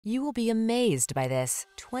You will be amazed by this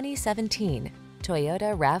 2017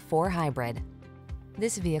 Toyota RAV4 Hybrid.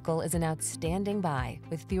 This vehicle is an outstanding buy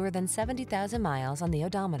with fewer than 70,000 miles on the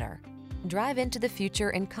odometer. Drive into the future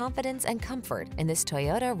in confidence and comfort in this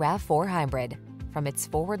Toyota RAV4 Hybrid. From its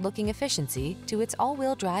forward-looking efficiency to its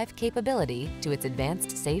all-wheel drive capability to its advanced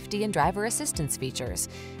safety and driver assistance features,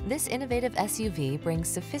 this innovative SUV brings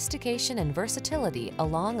sophistication and versatility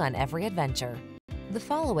along on every adventure. The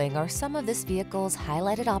following are some of this vehicle's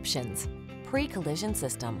highlighted options: pre-collision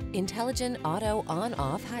system, intelligent auto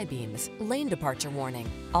on-off high beams, lane departure warning,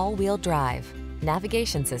 all-wheel drive,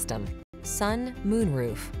 navigation system, sun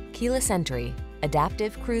moonroof, keyless entry,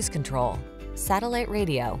 adaptive cruise control, satellite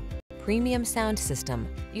radio, premium sound system.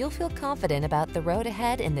 You'll feel confident about the road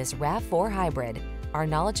ahead in this RAV4 Hybrid. Our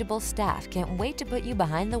knowledgeable staff can't wait to put you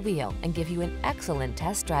behind the wheel and give you an excellent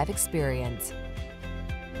test drive experience.